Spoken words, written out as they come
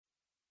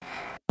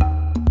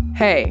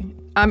Hey,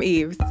 I'm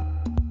Eves,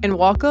 and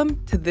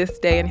welcome to This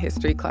Day in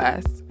History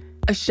class,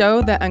 a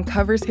show that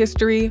uncovers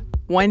history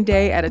one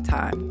day at a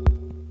time.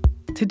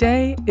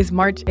 Today is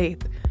March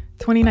 8th,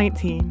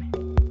 2019.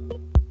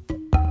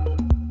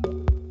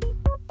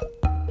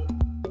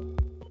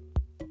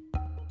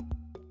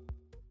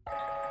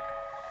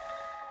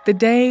 The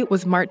day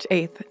was March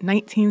 8th,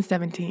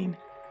 1917.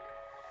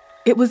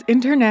 It was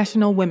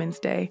International Women's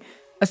Day,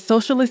 a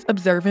socialist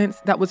observance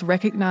that was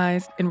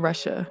recognized in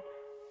Russia.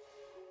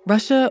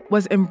 Russia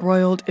was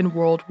embroiled in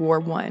World War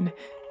I,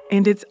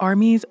 and its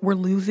armies were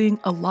losing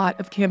a lot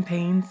of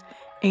campaigns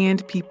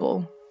and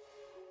people.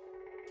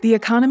 The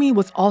economy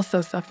was also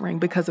suffering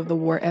because of the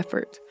war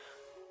effort.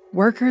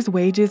 Workers'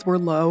 wages were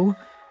low,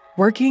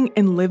 working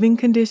and living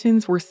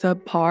conditions were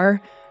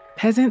subpar,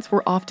 peasants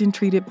were often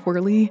treated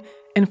poorly,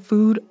 and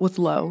food was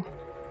low.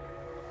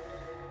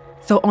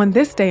 So on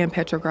this day in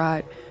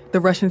Petrograd, the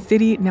Russian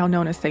city now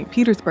known as St.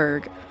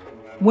 Petersburg,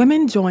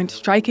 women joined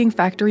striking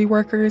factory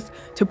workers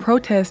to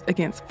protest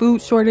against food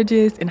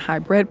shortages and high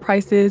bread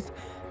prices,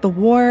 the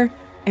war,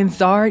 and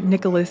Tsar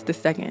Nicholas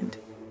II.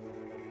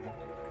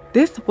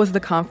 This was the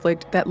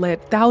conflict that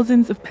led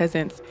thousands of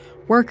peasants,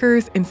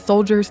 workers, and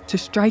soldiers to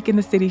strike in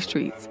the city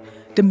streets,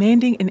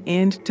 demanding an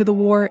end to the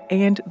war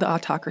and the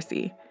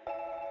autocracy.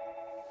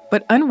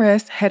 But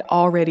unrest had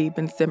already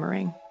been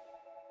simmering.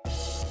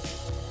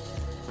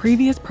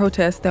 Previous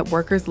protests that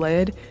workers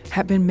led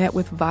had been met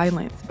with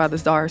violence by the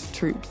Tsar's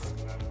troops.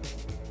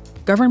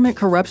 Government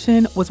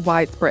corruption was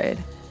widespread.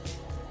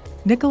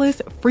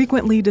 Nicholas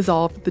frequently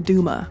dissolved the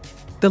Duma,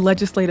 the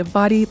legislative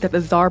body that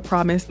the Tsar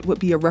promised would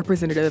be a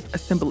representative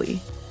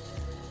assembly.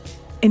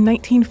 In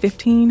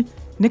 1915,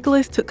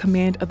 Nicholas took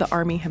command of the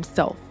army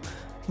himself,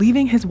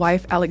 leaving his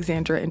wife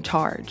Alexandra in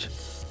charge.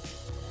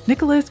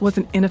 Nicholas was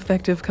an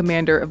ineffective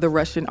commander of the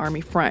Russian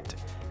army front,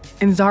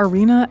 and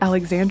Tsarina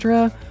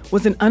Alexandra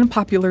was an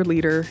unpopular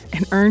leader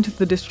and earned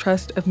the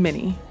distrust of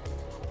many.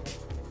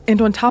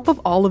 And on top of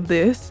all of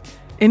this,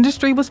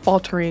 industry was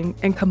faltering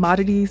and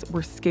commodities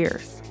were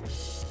scarce.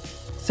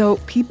 So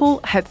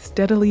people had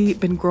steadily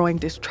been growing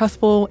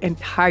distrustful and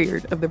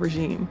tired of the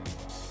regime.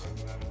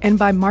 And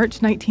by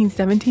March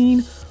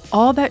 1917,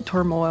 all that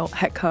turmoil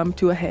had come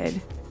to a head.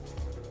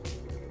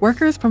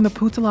 Workers from the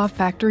Putilov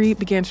factory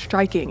began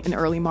striking in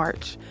early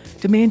March,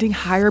 demanding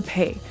higher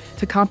pay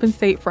to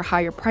compensate for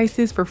higher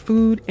prices for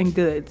food and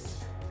goods.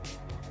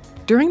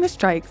 During the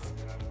strikes,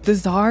 the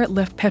Tsar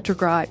left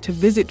Petrograd to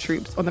visit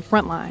troops on the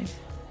front line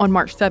on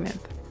March 7th.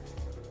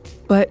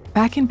 But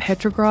back in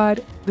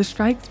Petrograd, the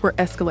strikes were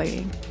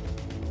escalating.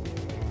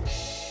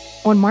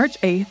 On March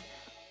 8th,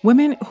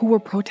 women who were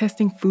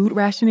protesting food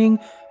rationing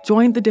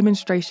joined the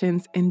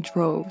demonstrations in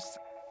droves.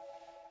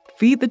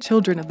 "Feed the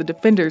children of the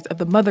defenders of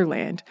the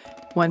motherland,"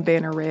 one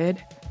banner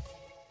read.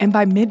 And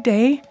by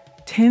midday,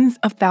 tens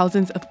of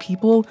thousands of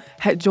people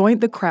had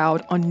joined the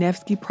crowd on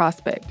Nevsky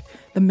Prospect,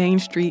 the main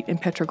street in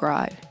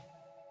Petrograd.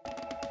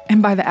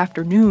 And by the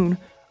afternoon,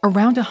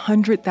 around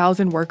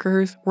 100,000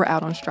 workers were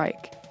out on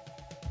strike.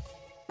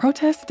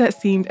 Protests that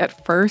seemed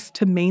at first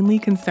to mainly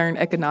concern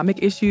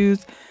economic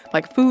issues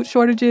like food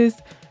shortages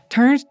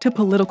turned to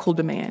political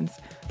demands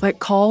like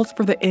calls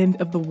for the end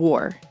of the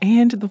war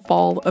and the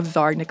fall of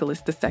Tsar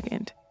Nicholas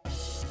II.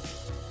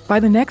 By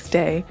the next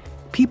day,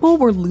 people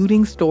were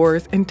looting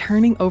stores and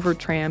turning over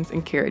trams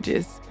and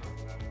carriages.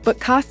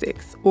 But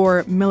Cossacks,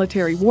 or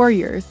military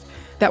warriors,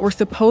 that were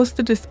supposed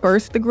to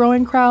disperse the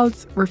growing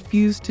crowds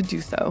refused to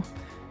do so,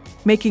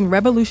 making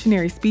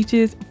revolutionary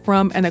speeches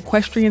from an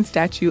equestrian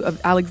statue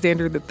of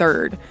Alexander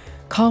III,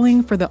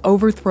 calling for the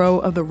overthrow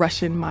of the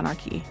Russian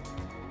monarchy.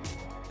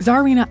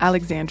 Tsarina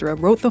Alexandra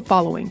wrote the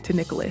following to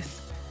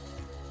Nicholas: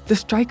 "The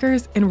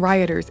strikers and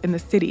rioters in the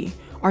city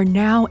are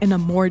now in a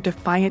more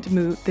defiant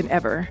mood than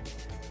ever.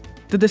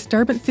 The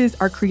disturbances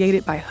are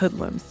created by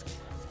hoodlums.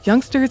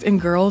 Youngsters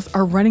and girls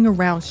are running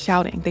around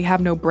shouting they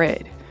have no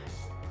bread.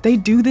 They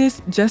do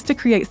this just to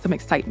create some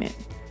excitement.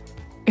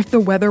 If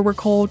the weather were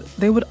cold,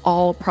 they would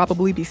all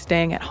probably be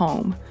staying at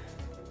home.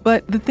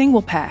 But the thing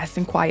will pass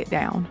and quiet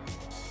down."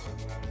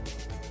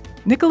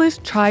 Nicholas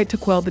tried to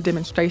quell the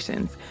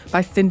demonstrations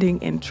by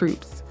sending in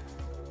troops,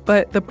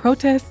 but the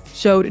protests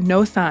showed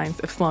no signs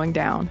of slowing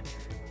down.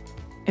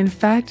 In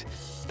fact,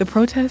 the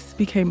protests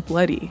became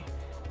bloody,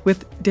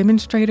 with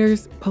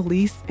demonstrators,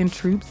 police, and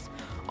troops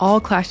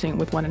all clashing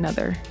with one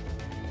another.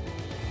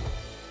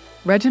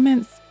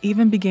 Regiments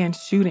even began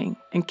shooting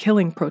and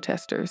killing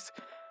protesters.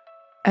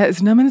 At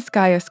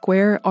Znamenskaya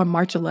Square on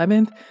March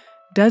 11th,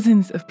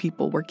 dozens of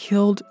people were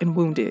killed and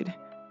wounded.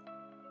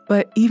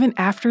 But even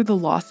after the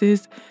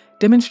losses,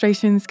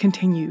 demonstrations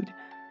continued.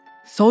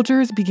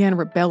 Soldiers began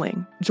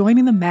rebelling,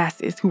 joining the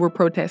masses who were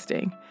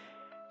protesting.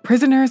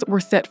 Prisoners were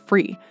set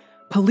free,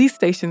 police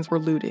stations were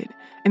looted,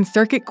 and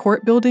circuit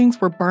court buildings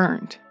were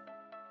burned.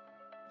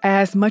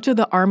 As much of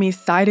the army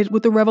sided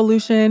with the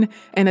revolution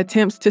and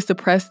attempts to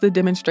suppress the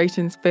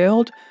demonstrations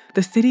failed,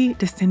 the city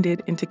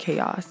descended into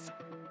chaos.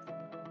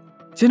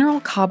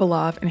 General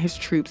Khabalov and his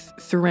troops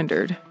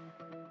surrendered.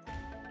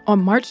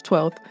 On March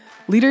 12th,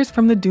 leaders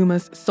from the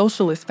Duma's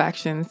socialist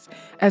factions,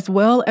 as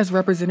well as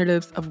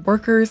representatives of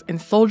workers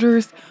and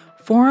soldiers,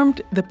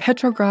 formed the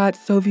Petrograd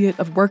Soviet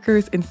of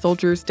Workers and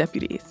Soldiers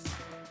Deputies.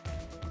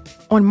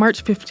 On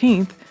March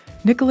 15th,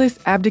 Nicholas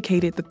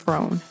abdicated the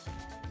throne.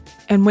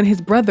 And when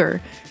his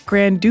brother,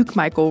 Grand Duke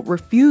Michael,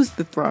 refused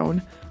the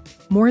throne,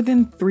 more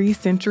than 3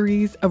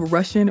 centuries of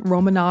Russian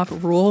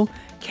Romanov rule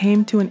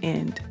came to an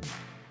end.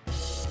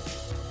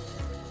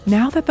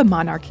 Now that the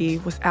monarchy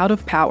was out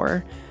of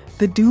power,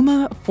 the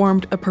Duma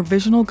formed a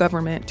provisional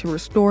government to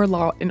restore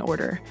law and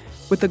order,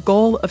 with the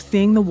goal of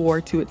seeing the war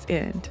to its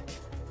end.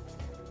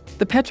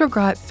 The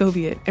Petrograd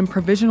Soviet and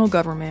Provisional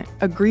Government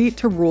agreed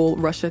to rule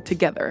Russia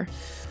together,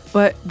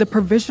 but the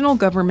Provisional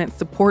Government's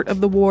support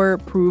of the war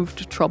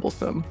proved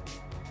troublesome.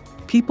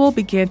 People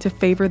began to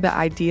favor the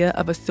idea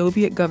of a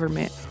Soviet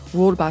government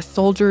ruled by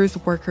soldiers,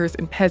 workers,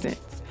 and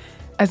peasants,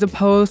 as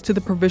opposed to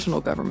the Provisional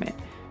Government,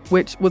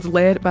 which was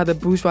led by the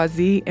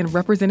bourgeoisie and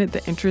represented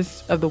the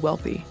interests of the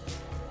wealthy.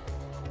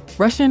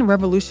 Russian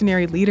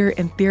revolutionary leader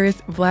and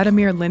theorist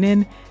Vladimir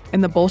Lenin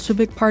and the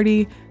Bolshevik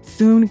Party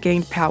soon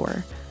gained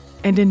power,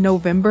 and in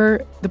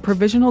November, the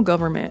Provisional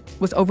Government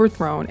was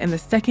overthrown in the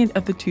second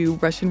of the 2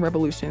 Russian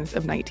revolutions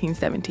of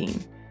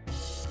 1917.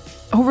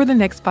 Over the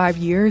next 5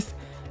 years,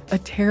 a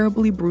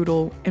terribly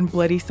brutal and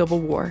bloody civil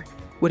war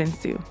would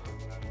ensue.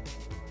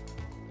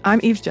 I'm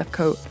Eve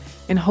Jeffcoat,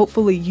 and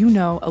hopefully you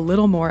know a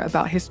little more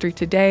about history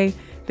today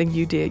than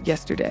you did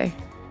yesterday.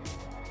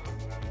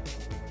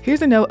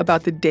 Here's a note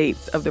about the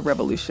dates of the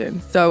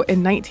revolution. So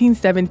in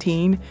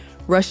 1917,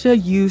 Russia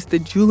used the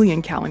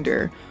Julian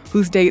calendar,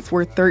 whose dates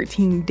were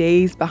 13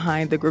 days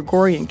behind the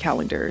Gregorian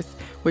calendars,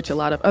 which a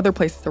lot of other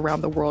places around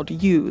the world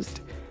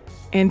used.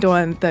 And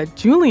on the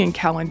Julian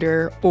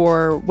calendar,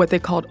 or what they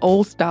called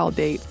old-style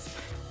dates,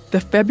 the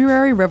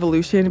February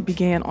Revolution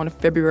began on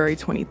February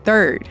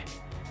 23rd.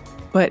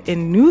 But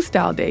in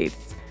new-style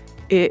dates,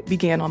 it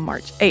began on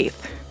March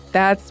 8th.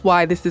 That's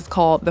why this is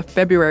called the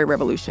February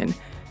Revolution,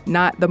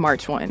 not the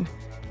March one.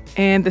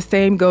 And the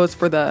same goes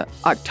for the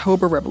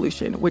October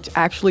Revolution, which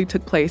actually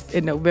took place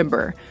in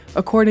November,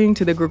 according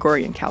to the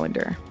Gregorian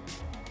calendar.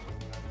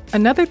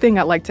 Another thing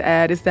I'd like to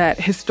add is that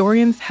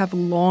historians have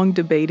long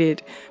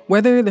debated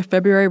whether the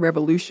February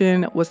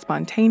Revolution was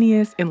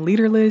spontaneous and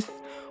leaderless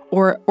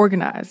or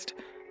organized.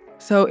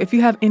 So if you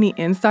have any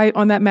insight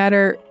on that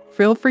matter,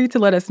 feel free to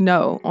let us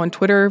know on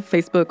Twitter,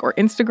 Facebook, or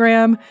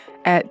Instagram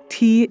at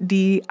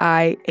TDIHC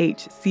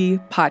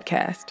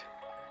Podcast.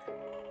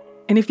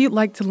 And if you'd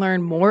like to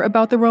learn more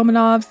about the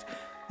Romanovs,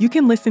 you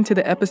can listen to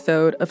the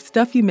episode of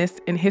Stuff You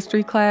Missed in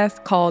History Class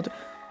called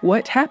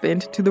What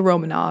Happened to the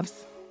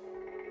Romanovs?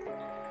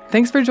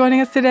 Thanks for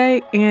joining us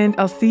today, and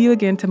I'll see you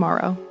again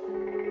tomorrow.